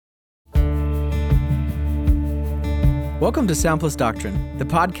Welcome to Sound Plus Doctrine, the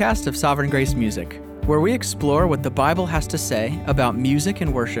podcast of Sovereign Grace Music, where we explore what the Bible has to say about music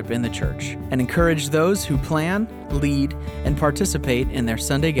and worship in the church, and encourage those who plan, lead, and participate in their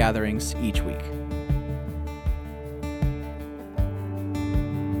Sunday gatherings each week.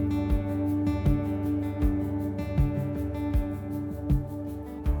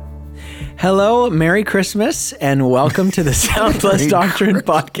 Hello, Merry Christmas, and welcome to the Sound Plus Doctrine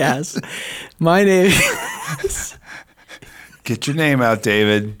podcast. My name is... Get your name out,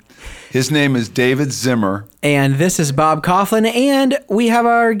 David. His name is David Zimmer. And this is Bob Coughlin, and we have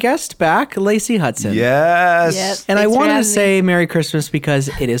our guest back, Lacey Hudson. Yes. Yep. And I Thanks for wanted to having say Merry Christmas because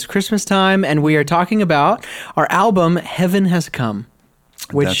it is Christmas time, and we are talking about our album, Heaven Has Come.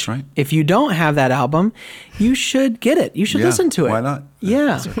 Which, That's right. if you don't have that album, you should get it. You should listen to it. Why not?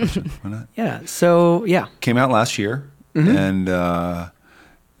 Yeah. Why not? Yeah. So, yeah. Came out last year, and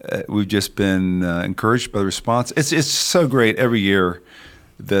we've just been encouraged by the response. It's so great every year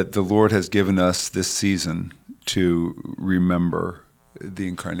that the Lord has given us this season to remember the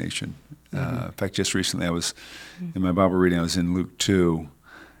incarnation. In fact, just recently I was in my Bible reading. I was in Luke 2.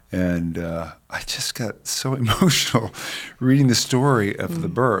 And I just got so emotional reading the story of the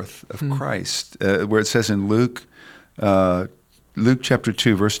birth of Christ, where it says in Luke chapter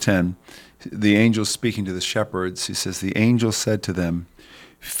 2, verse 10, the angel speaking to the shepherds, he says, the angel said to them,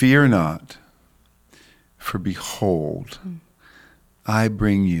 "Fear not, for behold, I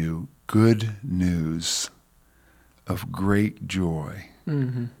bring you good news of great joy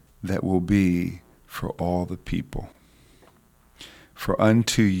that will be for all the people. For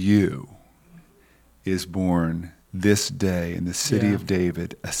unto you is born this day in the city of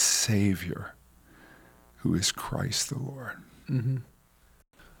David a Savior who is Christ the Lord."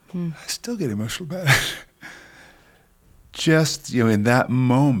 I still get emotional about it. Just, in that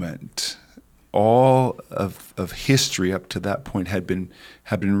moment, all of history up to that point had been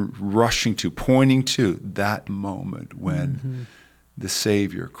rushing to, pointing to that moment when the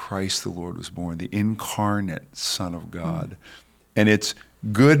Savior, Christ the Lord, was born, the incarnate Son of God. And it's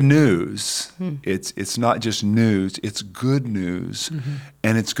good news. It's not just news, it's good news.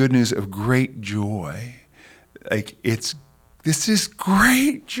 And it's good news of great joy. This is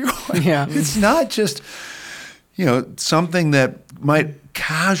great joy. Yeah. It's not just, something that might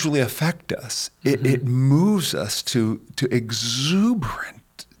casually affect us. It moves us to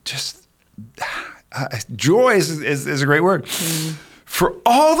exuberant, just joy is a great word. For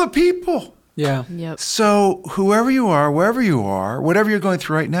all the people. Yeah. Yep. So whoever you are, wherever you are, whatever you're going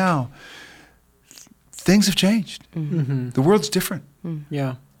through right now, things have changed. The world's different.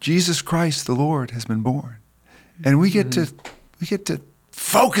 Yeah. Jesus Christ, the Lord, has been born, and we get to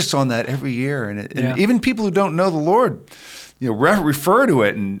focus on that every year. And even people who don't know the Lord, refer to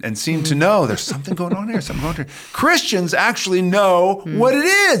it and seem to know there's something going on here. Something going on here. Christians actually know what it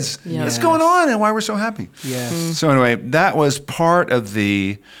is. Yes. What's going on, and why we're so happy. Yes. So anyway, that was part of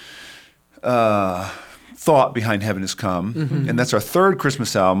the thought behind Heaven Has Come, and that's our third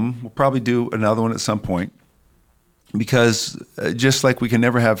Christmas album. We'll probably do another one at some point, because just like we can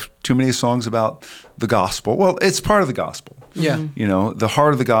never have too many songs about the gospel, well, it's part of the gospel. Yeah. The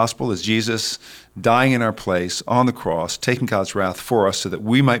heart of the gospel is Jesus dying in our place on the cross, taking God's wrath for us so that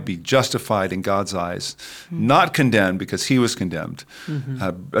we might be justified in God's eyes, not condemned because he was condemned,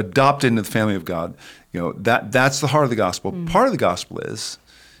 adopted into the family of God. That's the heart of the gospel. Part of the gospel is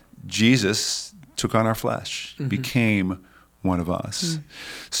Jesus took on our flesh, became one of us.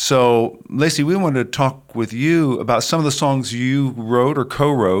 So, Lacey, we wanted to talk with you about some of the songs you wrote or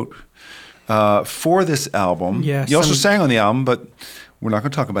co-wrote for this album. Yeah, you also sang on the album, but we're not going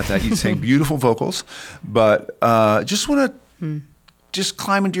to talk about that. You sang beautiful vocals, but just want to just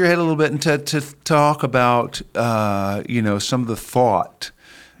climb into your head a little bit and to talk about some of the thought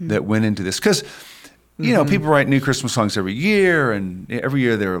that went into this, because people write new Christmas songs every year, and every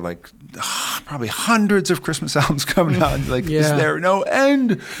year there are like probably hundreds of Christmas albums coming out. Is there no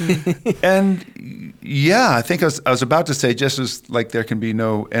end? And I think I was about to say, just as like there can be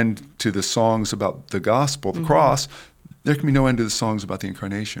no end to the songs about the gospel, the cross, there can be no end to the songs about the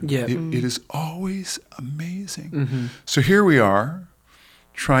incarnation. Yeah. It is always amazing. So here we are,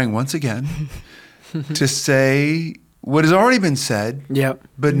 trying once again to say what has already been said,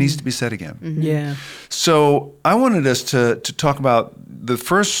 but needs to be said again. Yeah. So I wanted us to talk about the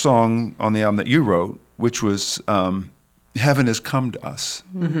first song on the album that you wrote, which was Heaven Has Come to Us.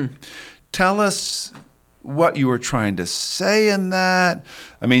 Tell us what you were trying to say in that.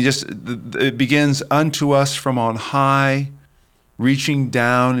 I mean, it begins, unto us from on high, reaching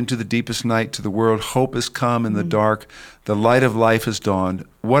down into the deepest night to the world. Hope has come in the dark. The light of life has dawned.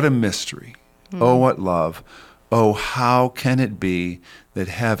 What a mystery. Oh, what love. oh, how can it be that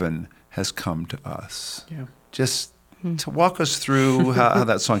heaven has come to us? Yeah. Just to walk us through how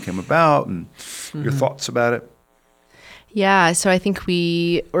that song came about and your thoughts about it. Yeah, so I think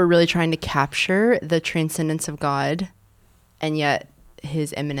we were really trying to capture the transcendence of God and yet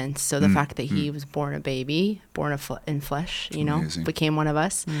his immanence. So the fact that he was born a baby, born in flesh, Amazing. became one of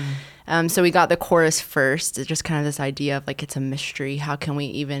us. So we got the chorus first. It's just kind of this idea of like, it's a mystery. How can we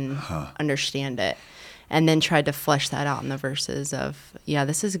even understand it? And then tried to flesh that out in the verses of,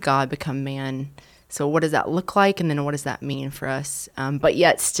 this is God become man. So what does that look like? And then what does that mean for us? But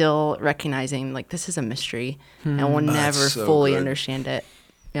yet still recognizing like, this is a mystery and we'll never so fully good. understand it.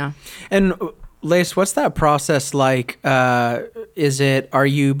 Yeah. And Lace, what's that process like? Are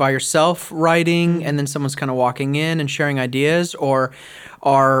you by yourself writing and then someone's kind of walking in and sharing ideas, or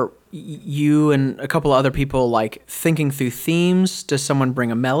are you and a couple of other people like thinking through themes? Does someone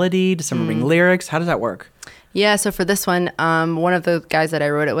bring a melody? Does someone bring lyrics? How does that work? Yeah, so for this one, one of the guys that I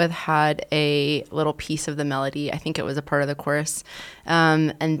wrote it with had a little piece of the melody. I think it was a part of the chorus.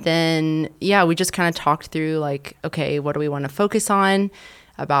 And then, we just kind of talked through like, okay, what do we want to focus on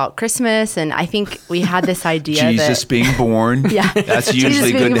about Christmas? And I think we had this idea Jesus that, being born. Yeah. That's Jesus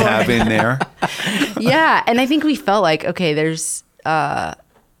usually being good to born. have in there. Yeah, and I think we felt like, okay, there's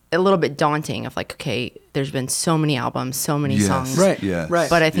a little bit daunting of like, okay, there's been so many albums, so many songs. Right. Yes. Right.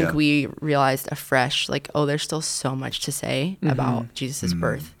 But I think Yeah. we realized afresh, like, oh, there's still so much to say about Jesus'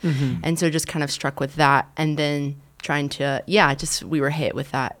 birth. And so just kind of struck with that. And then trying to, we were hit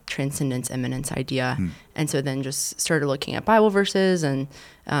with that transcendence, immanence idea. And so then just started looking at Bible verses and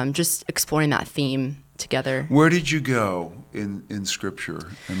just exploring that theme together. Where did you go in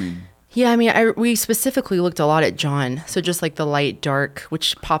Scripture? We specifically looked a lot at John. So just like the light, dark,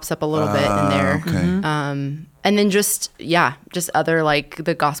 which pops up a little bit in there. Okay. And then just other like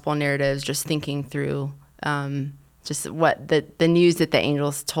the gospel narratives, just thinking through just what the news that the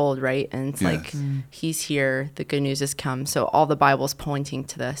angels told, right? And it's like, he's here, the good news has come. So all the Bible's pointing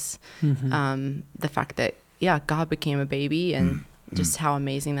to this. The fact that, God became a baby and just how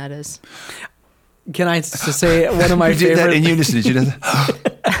amazing that is. Can I just say one of my You did that favorite? in unison. Did you do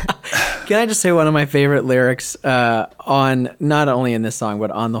that? Can I just say one of my favorite lyrics on not only in this song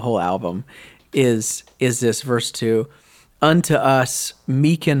but on the whole album is this verse 2: "Unto us,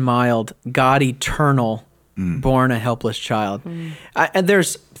 meek and mild, God eternal, born a helpless child." And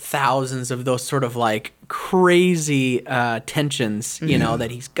there's thousands of those sort of like crazy tensions, that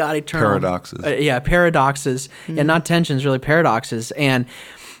he's God eternal. Paradoxes. Paradoxes, and not tensions, really paradoxes. And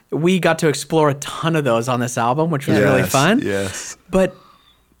we got to explore a ton of those on this album, which was really fun. Yes. But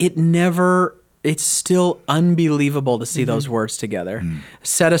it's still unbelievable to see those words together.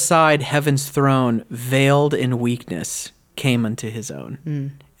 Set aside heaven's throne, veiled in weakness, came unto his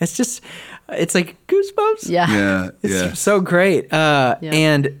own. It's like goosebumps. Yeah. It's so great.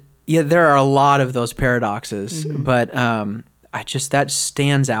 And there are a lot of those paradoxes, but that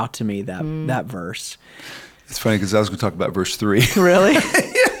stands out to me, that verse. It's funny because I was going to talk about verse 3. Really?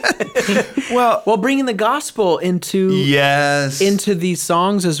 Well, bringing the gospel into these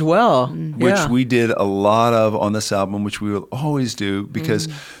songs as well, which we did a lot of on this album, which we will always do, because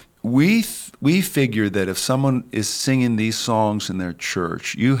we figure that if someone is singing these songs in their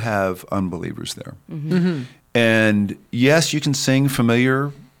church, you have unbelievers there. And yes, you can sing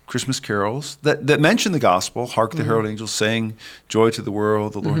familiar Christmas carols that mention the gospel. Hark the herald angels sing, joy to the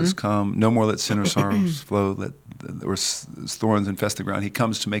world, the Lord has come. No more let sinners' sorrows flow, let thorns infest the ground. He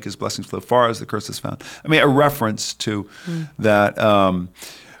comes to make his blessings flow far as the curse is found. A reference to that. Or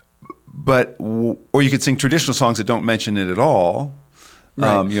you could sing traditional songs that don't mention it at all.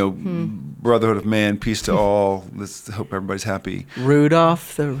 Brotherhood of man, peace to all. Let's hope everybody's happy.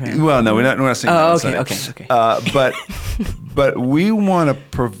 Rudolph the Red. Well, no, we're not singing that. Okay. But we want to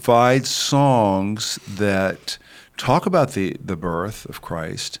provide songs that talk about the birth of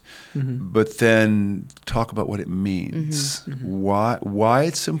Christ, but then talk about what it means, why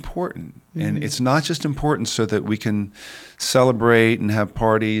it's important. And it's not just important so that we can celebrate and have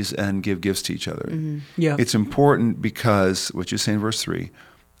parties and give gifts to each other. It's important because, what you say in verse 3,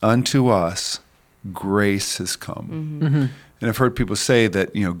 unto us grace has come. And I've heard people say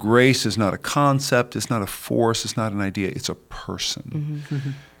that, grace is not a concept, it's not a force, it's not an idea, it's a person.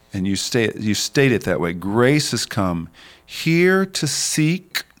 And you state it that way. Grace has come here to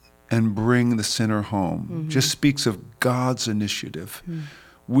seek and bring the sinner home. Just speaks of God's initiative.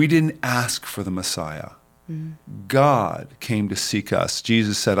 We didn't ask for the Messiah. God came to seek us.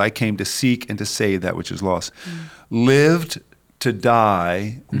 Jesus said, I came to seek and to save that which is lost. Lived to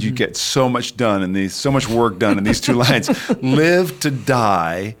die. You get so much done in these, so much work done in these two lines. Lived to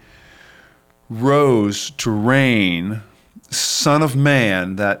die, rose to reign, Son of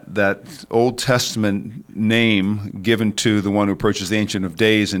Man, that Old Testament name given to the one who approaches the Ancient of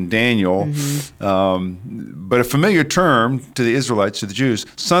Days in Daniel, but a familiar term to the Israelites, to the Jews,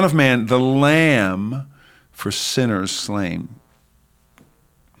 Son of Man, the Lamb for sinners slain.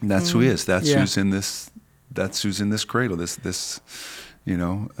 And that's who he is. That's who's in this. That's who's in this cradle. This,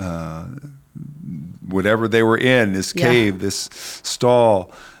 whatever they were in, this cave, this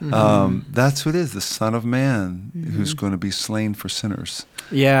stall. That's who it is. The Son of Man, who's going to be slain for sinners.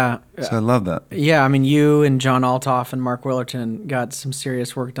 Yeah. So I love that. Yeah, I mean, you and John Altoff and Mark Willerton got some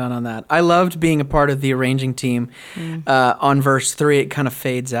serious work done on that. I loved being a part of the arranging team. On verse 3, it kind of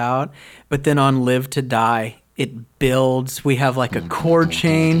fades out, but then on Live to Die, it builds. We have like a chord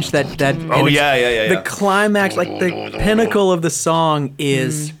change that. The climax, like the pinnacle of the song,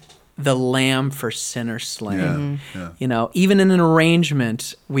 is the Lamb for sinners slain. Even in an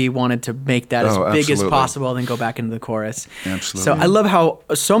arrangement, we wanted to make that as big as possible, and then go back into the chorus. Absolutely. So I love how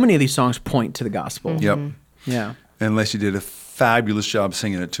so many of these songs point to the gospel. Yep. Yeah. And Lacey did a fabulous job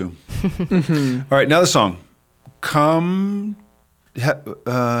singing it too. All right, now the song.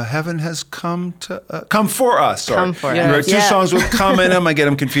 Heaven has come for us. Sorry. Come for us. There are two songs with come in them. I get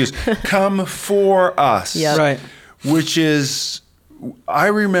them confused. Come for us. Yep. Right. Which is, I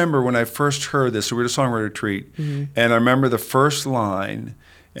remember when I first heard this, so we were at a songwriter retreat, and I remember the first line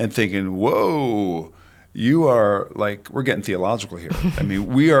and thinking, whoa, you are like, we're getting theological here. I mean,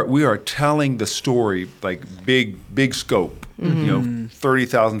 we are telling the story like big scope,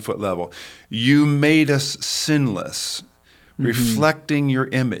 30,000 foot level. You made us sinless, reflecting your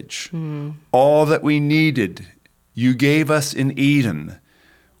image. All that we needed, you gave us in Eden.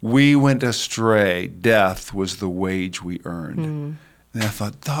 We went astray. Death was the wage we earned. And I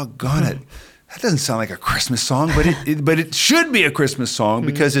thought, doggone it. That doesn't sound like a Christmas song, but it should be a Christmas song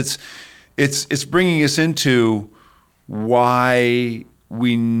because it's bringing us into why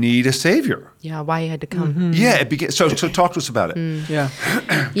we need a Savior. Yeah, why he had to come. Yeah, so talk to us about it.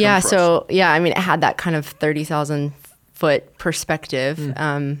 Yeah, so, I mean, it had that kind of 30,000 foot perspective.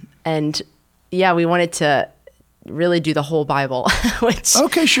 And we wanted to really do the whole Bible, which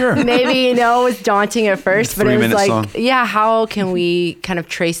maybe, was daunting at first, but it was like, song. How can we kind of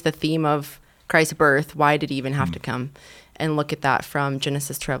trace the theme of Christ's birth? Why did he even have to come? And look at that from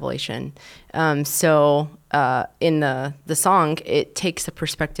Genesis to Revelation. So in the song, it takes the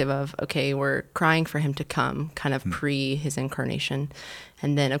perspective of, okay, we're crying for him to come, kind of pre his incarnation.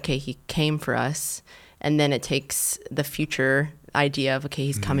 And then, okay, he came for us. And then it takes the future idea of, okay,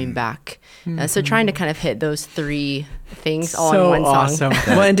 he's coming back. So trying to kind of hit those three things all in one song.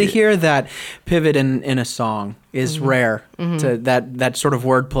 Well, and to hear that pivot in a song is rare. To that sort of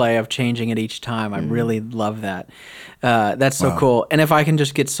wordplay of changing it each time. I really love that. That's so cool. And if I can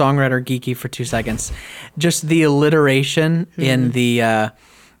just get songwriter geeky for 2 seconds, just the alliteration in the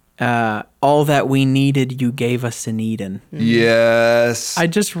all that we needed, you gave us in Eden. Yes. I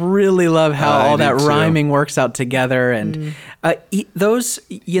just really love how all that rhyming works out together. And those,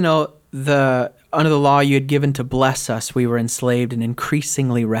 the under the law you had given to bless us, we were enslaved and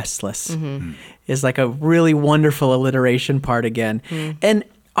increasingly restless, is like a really wonderful alliteration part again. And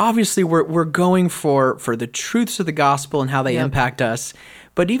obviously we're going for the truths of the gospel and how they impact us.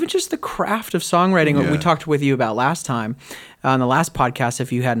 But even just the craft of songwriting, what we talked with you about last time, on the last podcast,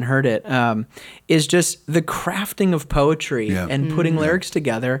 if you hadn't heard it, is just the crafting of poetry and putting lyrics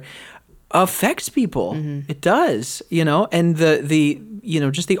together affects people. It does, and the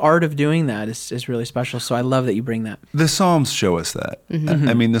just the art of doing that is really special. So I love that you bring that. The Psalms show us that.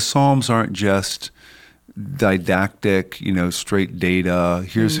 I mean, the Psalms aren't just didactic, straight data.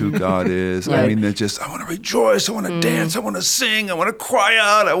 Here's who God is. I mean, they're just, I want to rejoice. I want to dance. I want to sing. I want to cry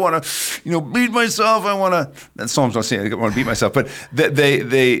out. I want to, beat myself. I want to. And Psalms don't say I want to beat myself, but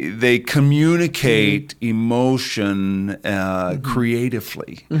they communicate emotion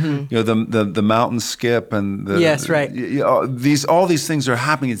creatively. The mountain skip and all these things are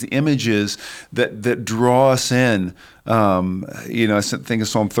happening. It's the images that draw us in. I think of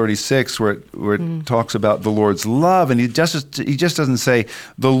Psalm 36 where it talks about the Lord's love, and he just doesn't say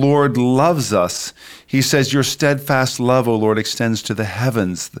the Lord loves us. He says, your steadfast love, O Lord, extends to the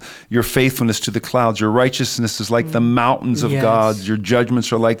heavens, your faithfulness to the clouds. Your righteousness is like the mountains of God. Your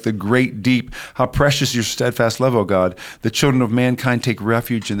judgments are like the great deep. How precious your steadfast love, O God. The children of mankind take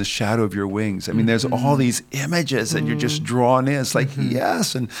refuge in the shadow of your wings. I mean, there's all these images and you're just drawn in. It's like,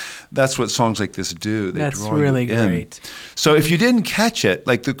 yes. And that's what songs like this do. They draw really you in. Great. So if you didn't catch it,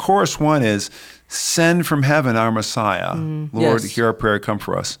 like the chorus one is, send from heaven our Messiah. Lord, hear our prayer, come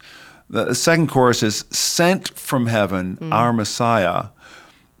for us. The second chorus is, sent from heaven our Messiah.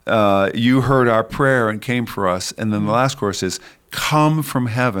 you heard our prayer and came for us. And then the last chorus is, come from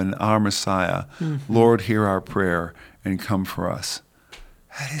heaven, our Messiah. Lord, hear our prayer and come for us.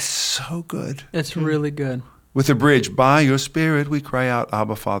 That is so good. It's really good. With the bridge, by your Spirit we cry out,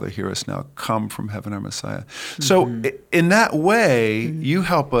 Abba, Father, hear us now. Come from heaven, our Messiah. So in that way, you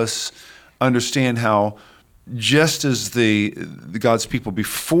help us understand how just as the God's people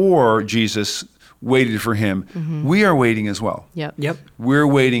before Jesus waited for him, we are waiting as well. Yep. We're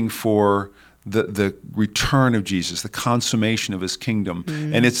waiting for the return of Jesus, the consummation of his kingdom.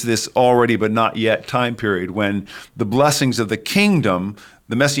 And it's this already but not yet time period when the blessings of the kingdom,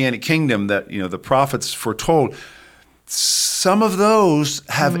 the Messianic kingdom that the prophets foretold, some of those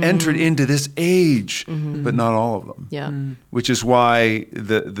have entered into this age, but not all of them. Yeah. Which is why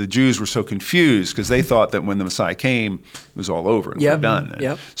the Jews were so confused, because they thought that when the Messiah came, it was all over and we're done.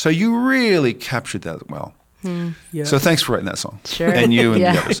 Yep. So you really captured that well. Yep. So thanks for writing that song. Sure. And you and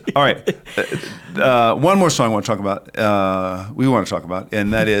Yeah. the others. All right. One more song I want to talk about, we want to talk about,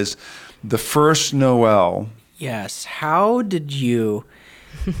 and that is The First Noel. Yes. How did you...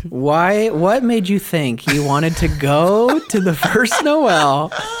 What made you think you wanted to go to The First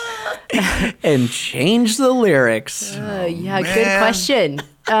Noel and change the lyrics? Yeah, man. good question.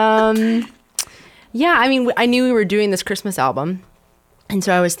 Yeah, I mean, I knew we were doing this Christmas album, and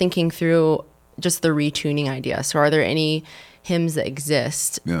so I was thinking through just the retuning idea. So are there any hymns that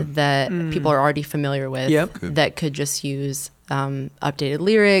exist that people are already familiar with that could just use updated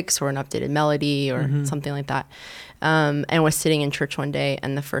lyrics or an updated melody or something like that? And was sitting in church one day,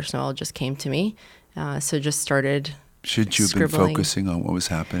 and The First Noel just came to me. So just started Should you have been scribbling. focusing on what was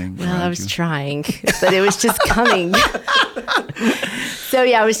happening? Well, around I was you? trying, but it was just coming. So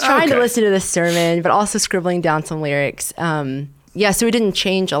yeah, I was trying to Okay. listen to the sermon, but also scribbling down some lyrics. Yeah, so we didn't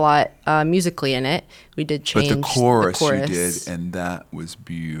change a lot musically in it. We did But change the chorus you chorus. did, and that was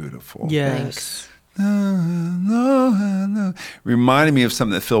beautiful. Yes. Reminded me of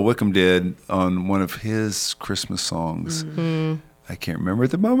something that Phil Wickham did on one of his Christmas songs. I can't remember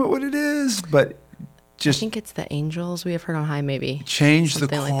at the moment what it is, but I just think it's the Angels We Have Heard on High, maybe. changed the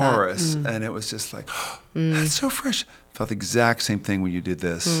something like that. chorus, and it was just like, that's so fresh. Felt the exact same thing when you did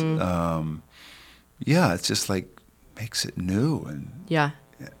this. Yeah, it's just like makes it new, and Yeah.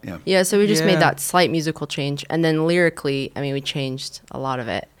 yeah. Yeah, so we just Yeah. made that slight musical change. And then lyrically, I mean, we changed a lot of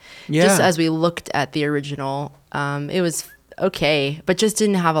it. Yeah. Just as we looked at the original, it was okay, but just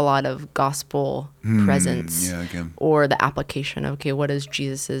didn't have a lot of gospel presence yeah, again. or the application of, okay, what is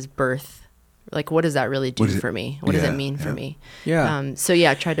Jesus's birth? Like, what does that really do What is it- for me? What does yeah, it mean for yeah. me? Yeah. So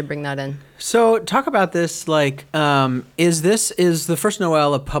yeah, I tried to bring that in. So talk about this. Like, is The First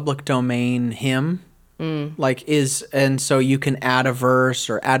Noel a public domain hymn? Like, and so you can add a verse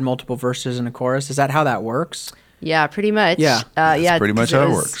or add multiple verses in a chorus. Is that how that works? Yeah, pretty much. Yeah. Yeah, pretty much 'cause how it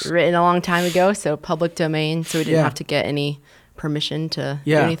was works. Written a long time ago, so public domain, so we didn't Yeah. have to get any permission to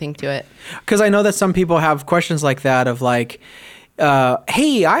do Yeah. anything to it. Because I know that some people have questions like that of like,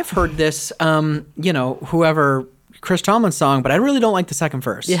 hey, I've heard this, whoever Chris Tomlin song, but I really don't like the second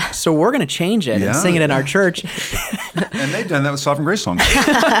verse. Yeah. So we're going to change it Yeah. and sing it in our church. And they've done that with Sovereign Grace songs.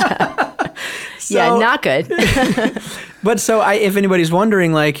 Yeah, So- not good. But so if anybody's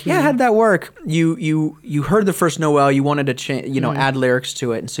wondering, like, yeah, how'd that work? You heard The First Noel, you wanted to add lyrics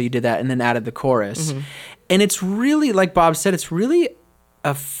to it, and so you did that, and then added the chorus. And it's really, like Bob said, it's really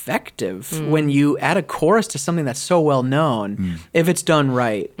effective when you add a chorus to something that's so well known, if it's done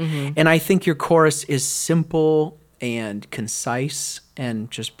right. And I think your chorus is simple and concise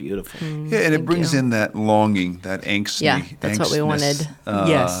and just beautiful. Yeah, and it brings in that longing, that angsty. Yeah, that's what we angstness, wanted.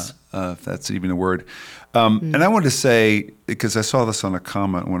 Yes. If that's even a word. And I wanted to say, because I saw this on a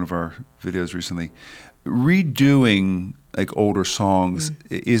comment in one of our videos recently, redoing like older songs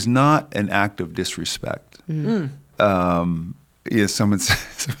is not an act of disrespect. Yeah, someone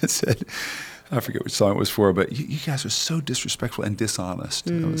said, I forget which song it was for, but you guys are so disrespectful and dishonest.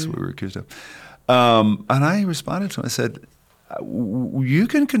 That was what we were accused of. And I responded to him. I said, you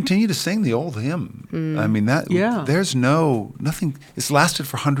can continue to sing the old hymn. I mean, there's nothing. It's lasted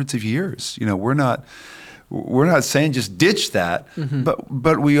for hundreds of years. We're not saying just ditch that,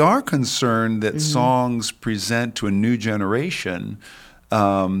 but we are concerned that songs present to a new generation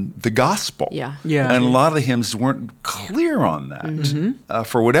the gospel. Yeah. Yeah. And a lot of the hymns weren't clear on that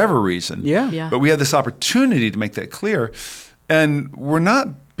for whatever reason. Yeah. But we had this opportunity to make that clear. And we're not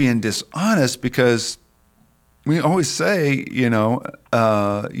being dishonest because we always say,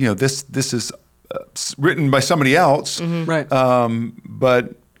 this is written by somebody else. Right.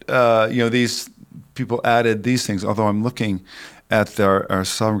 But these people added these things. Although I'm looking at our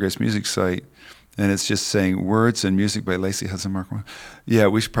Sovereign Grace music site, and it's just saying words and music by Lacey Hudson Markham. Yeah,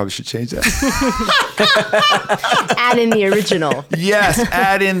 we probably should change that. Add in the original. Yes,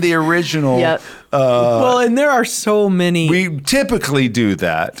 add in the original. Yep. Well, and there are so many. We typically do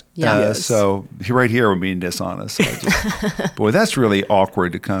that. Yeah. Yes. So right here we're being dishonest. Boy, that's really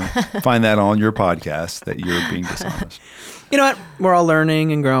awkward to kind of find that on your podcast that you're being dishonest. You know what? We're all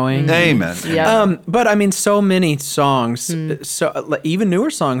learning and growing. Amen. Yeah. But I mean, so many songs, so even newer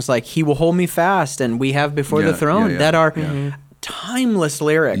songs like "He Will Hold Me Fast" and "We Have Before the Throne" that are timeless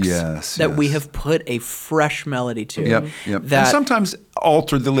lyrics that we have put a fresh melody to. Yep. That And sometimes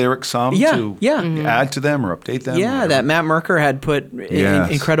alter the lyrics some to add to them or update them. Yeah, that Matt Merker had put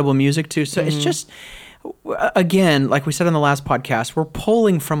incredible music to. So it's just, again, like we said on the last podcast, we're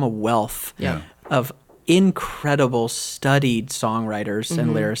pulling from a wealth of incredible studied songwriters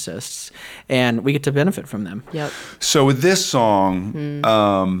and lyricists, and we get to benefit from them. Yep. So with this song,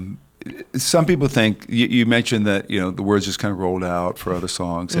 some people think you mentioned that the words just kind of rolled out for other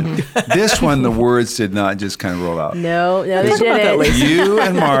songs, and this one the words did not just kind of roll out. No, they didn't. You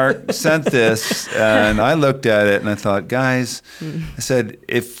and Mark sent this, and I looked at it and I thought, guys, I said,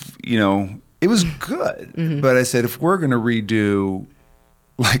 if it was good, but I said if we're going to redo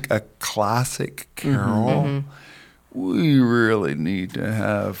like a classic carol, we really need to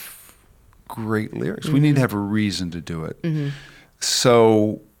have great lyrics. We need to have a reason to do it.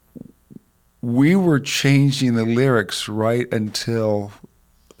 So we were changing the lyrics right until...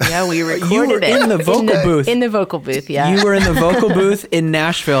 Yeah, we recorded You were in the vocal booth. In the vocal booth, yeah. You were in the vocal booth in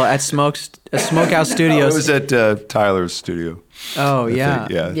Nashville at Smokehouse Studios. It was at Tyler's studio. Oh, I yeah.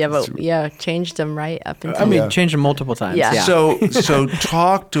 think. Changed them right up until... changed them multiple times. Yeah. So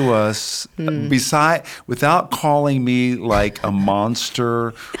talk to us without calling me like a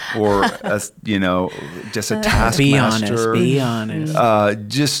monster or just a taskmaster. Be honest.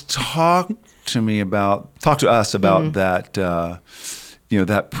 Just talk to us about that.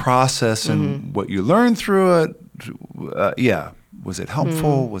 That process and what you learned through it. Was it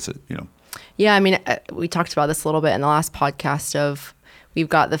helpful? Was it Yeah, I mean, we talked about this a little bit in the last podcast of we've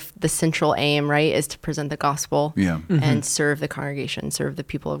got the central aim, right, is to present the gospel and serve the congregation, serve the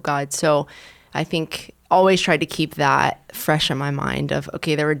people of God. So I think always tried to keep that fresh in my mind of,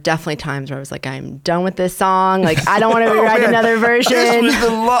 okay, there were definitely times where I was like, I'm done with this song. Like, I don't want to rewrite another version.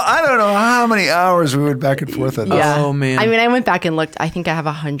 I don't know how many hours we went back and forth on this. Yeah. Oh, man. I mean, I went back and looked. I think I have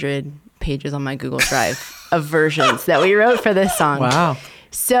 100 pages on my Google Drive of versions that we wrote for this song. Wow.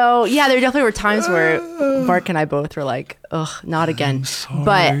 So, yeah, there definitely were times where Mark and I both were like, ugh, not again.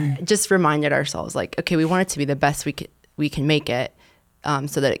 But just reminded ourselves, like, okay, we want it to be the best we can make it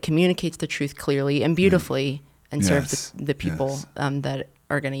so that it communicates the truth clearly and beautifully and serves the people that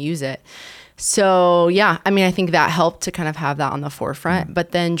are going to use it. So, yeah, I mean, I think that helped to kind of have that on the forefront.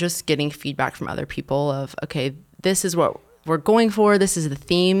 But then just getting feedback from other people of, okay, this is what we're going for. This is the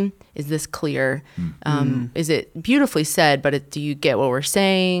theme. Is this clear? Is it beautifully said, but do you get what we're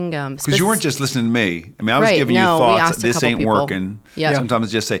saying? Because you weren't just listening to me. I mean, I was giving you thoughts. This ain't working. Yeah.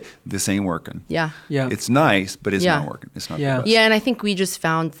 Sometimes just say, this ain't working. Yeah. It's nice, but it's not working. It's not the best. Yeah, and I think we just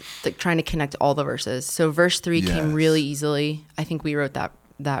found trying to connect all the verses. So verse 3 came really easily. I think we wrote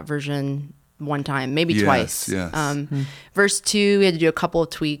that version one time, maybe twice. Yes. Verse 2, we had to do a couple of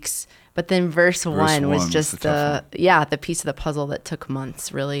tweaks. But then verse 1 was just the piece of the puzzle that took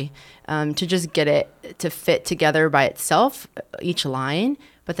months, really, to just get it to fit together by itself, each line,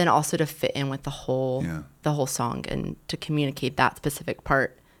 but then also to fit in with the whole song and to communicate that specific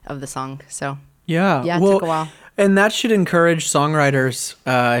part of the song. So it took a while. And that should encourage songwriters,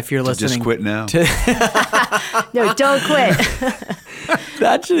 if you're listening. Just quit now. No, don't quit.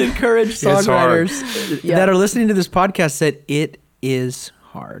 That should encourage songwriters that are listening to this podcast that it is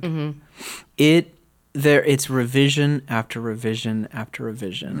hard. It's revision after revision after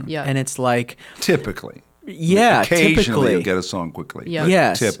revision. Yeah. And it's like typically. Yeah, occasionally you'll get a song quickly. Yeah.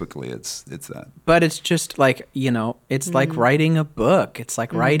 Yes. Typically it's that. But it's just like, it's like writing a book. It's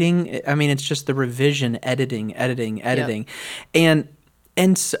like writing, I mean, it's just the revision, editing. Yep. And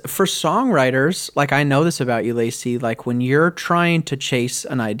for songwriters, like I know this about you, Lacey, like when you're trying to chase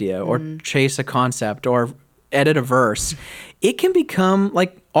an idea or chase a concept or edit a verse, it can become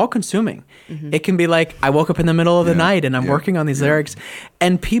like all consuming. It can be like, I woke up in the middle of the night and I'm working on these lyrics.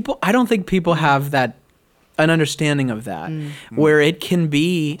 And I don't think people have an understanding of that, where it can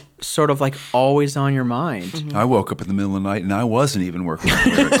be sort of like always on your mind. I woke up in the middle of the night and I wasn't even working on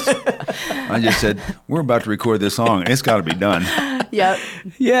the lyrics. I just said, we're about to record this song. It's got to be done. Yep.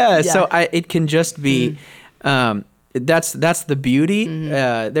 Yeah. So it can just be, that's the beauty.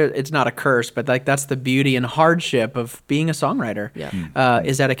 It's not a curse, but like that's the beauty and hardship of being a songwriter.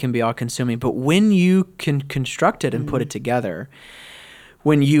 Is that it can be all consuming. But when you can construct it and put it together,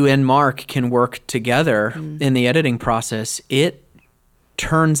 when you and Mark can work together in the editing process, it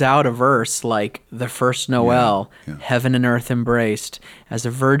turns out a verse like the first Noel, heaven and earth embraced, as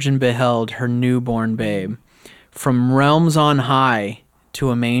a virgin beheld her newborn babe. From realms on high to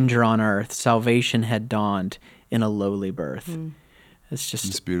a manger on earth, salvation had dawned in a lowly birth.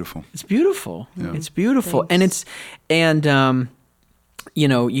 It's beautiful. It's beautiful. Yeah. It's beautiful. Thanks. You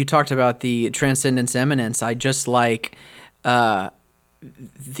know, you talked about the transcendence eminence. I just like the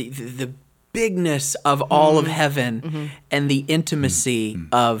bigness of all of heaven and the intimacy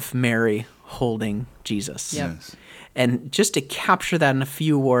of Mary holding Jesus. Yep. Yes. And just to capture that in a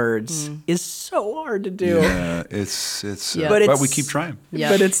few words is so hard to do. Yeah, it's But we keep trying.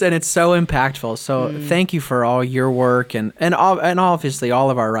 Yeah. But it's so impactful. So thank you for all your work and obviously all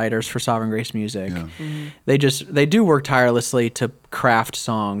of our writers for Sovereign Grace Music. Yeah. They do work tirelessly to craft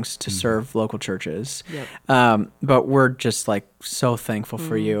songs to serve local churches. Yep. But we're just like so thankful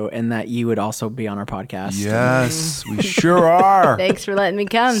for you and that you would also be on our podcast. Yes, we sure are. Thanks for letting me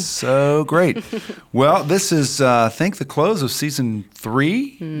come. So great. Well, this is I think the close of season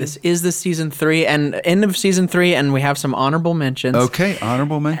 3. This is the season 3 and end of season 3, and we have some honorable mentions. Okay,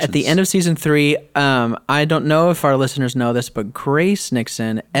 honorable mentions. At the end of season 3, I don't know if our listeners know this, but Grace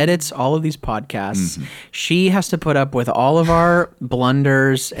Nixon edits all of these podcasts. She has to put up with all of our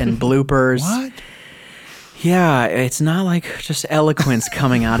blunders and bloopers. What? Yeah, it's not like just eloquence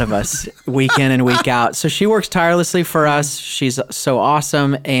coming out of us week in and week out. So she works tirelessly for us. She's so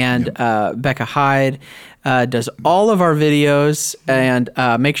awesome. And Becca Hyde does all of our videos and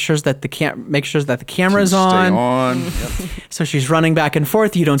makes sure that the camera's Stay on. on. So she's running back and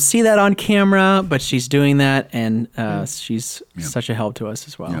forth. You don't see that on camera, but she's doing that, and she's such a help to us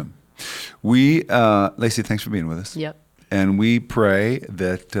as well. Yeah. We, Lacey, thanks for being with us. Yep. And we pray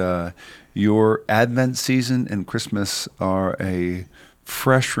that your Advent season and Christmas are a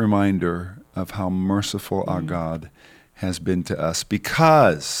fresh reminder of how merciful our God has been to us,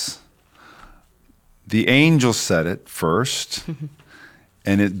 because the angel said it first,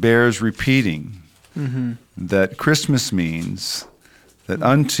 and it bears repeating, that Christmas means that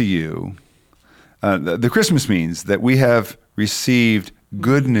unto you, the Christmas means that we have received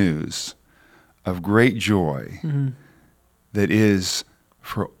good news of great joy that is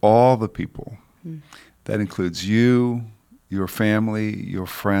for all the people. That includes you, your family, your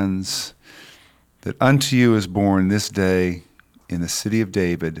friends, that unto you is born this day in the city of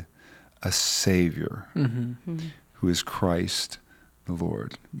David a Savior who is Christ the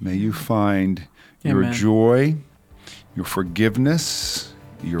Lord. May you find your Amen. joy, your forgiveness,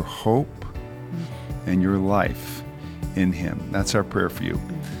 your hope, and your life in Him. That's our prayer for you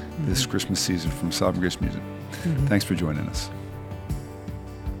this Christmas season from Sovereign Grace Music. Thanks for joining us.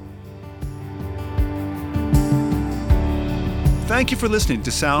 Thank you for listening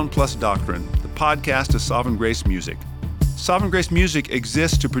to Sound Plus Doctrine, the podcast of Sovereign Grace Music. Sovereign Grace Music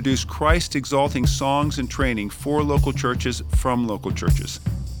exists to produce Christ-exalting songs and training for local churches from local churches.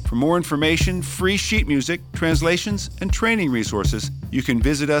 For more information, free sheet music, translations, and training resources, you can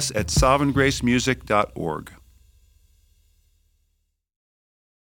visit us at sovereigngracemusic.org.